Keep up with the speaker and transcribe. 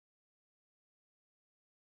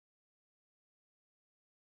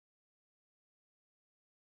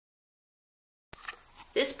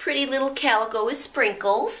This pretty little calico is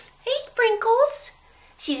Sprinkles. Hey, Sprinkles.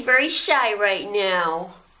 She's very shy right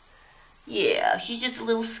now. Yeah, she's just a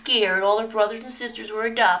little scared. All her brothers and sisters were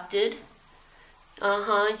adopted.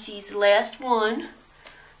 And she's the last one.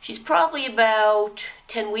 She's probably about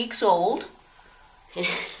 10 weeks old.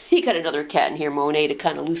 You got another cat in here, Monet, to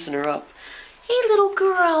kind of loosen her up. Hey, little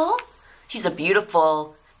girl. She's a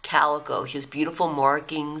beautiful calico. She has beautiful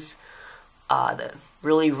markings. The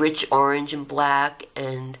really rich orange and black,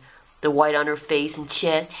 and the white on her face and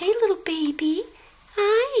chest. Hey, little baby.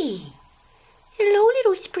 Hi. Hello,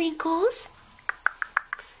 little Sprinkles.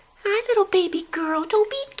 Hi, little baby girl. Don't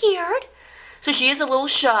be scared. So she is a little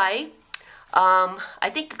shy. I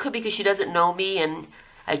think it could be because she doesn't know me, and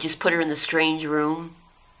I just put her in the strange room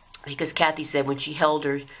because Kathy said when she held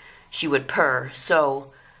her, she would purr.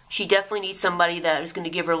 So she definitely needs somebody that is going to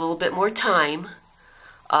give her a little bit more time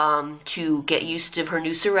to get used to her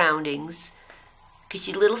new surroundings, because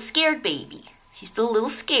she's a little scared baby. She's still a little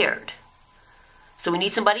scared. So we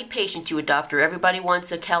need somebody patient to adopt her. Everybody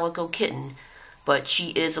wants a calico kitten, but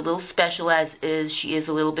she is a little special as is. She is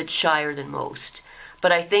a little bit shyer than most.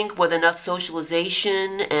 But I think with enough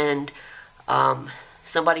socialization and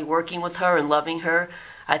somebody working with her and loving her,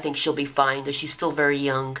 I think she'll be fine, because she's still very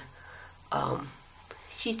young.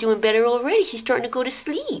 She's doing better already. She's starting to go to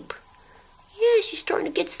sleep. Yeah, she's starting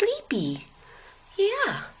to get sleepy.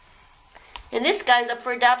 Yeah. And this guy's up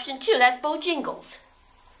for adoption too. That's Bojingles.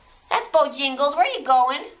 That's Bojingles. Where are you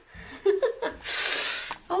going?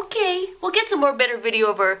 Okay. We'll get some more better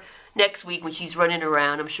video of her next week when she's running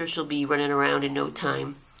around. I'm sure she'll be running around in no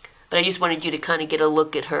time. But I just wanted you to kind of get a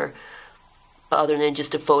look at her other than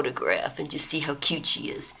just a photograph and just see how cute she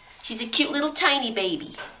is. She's a cute little tiny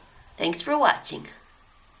baby. Thanks for watching.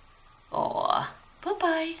 Aw.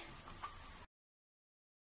 Bye-bye.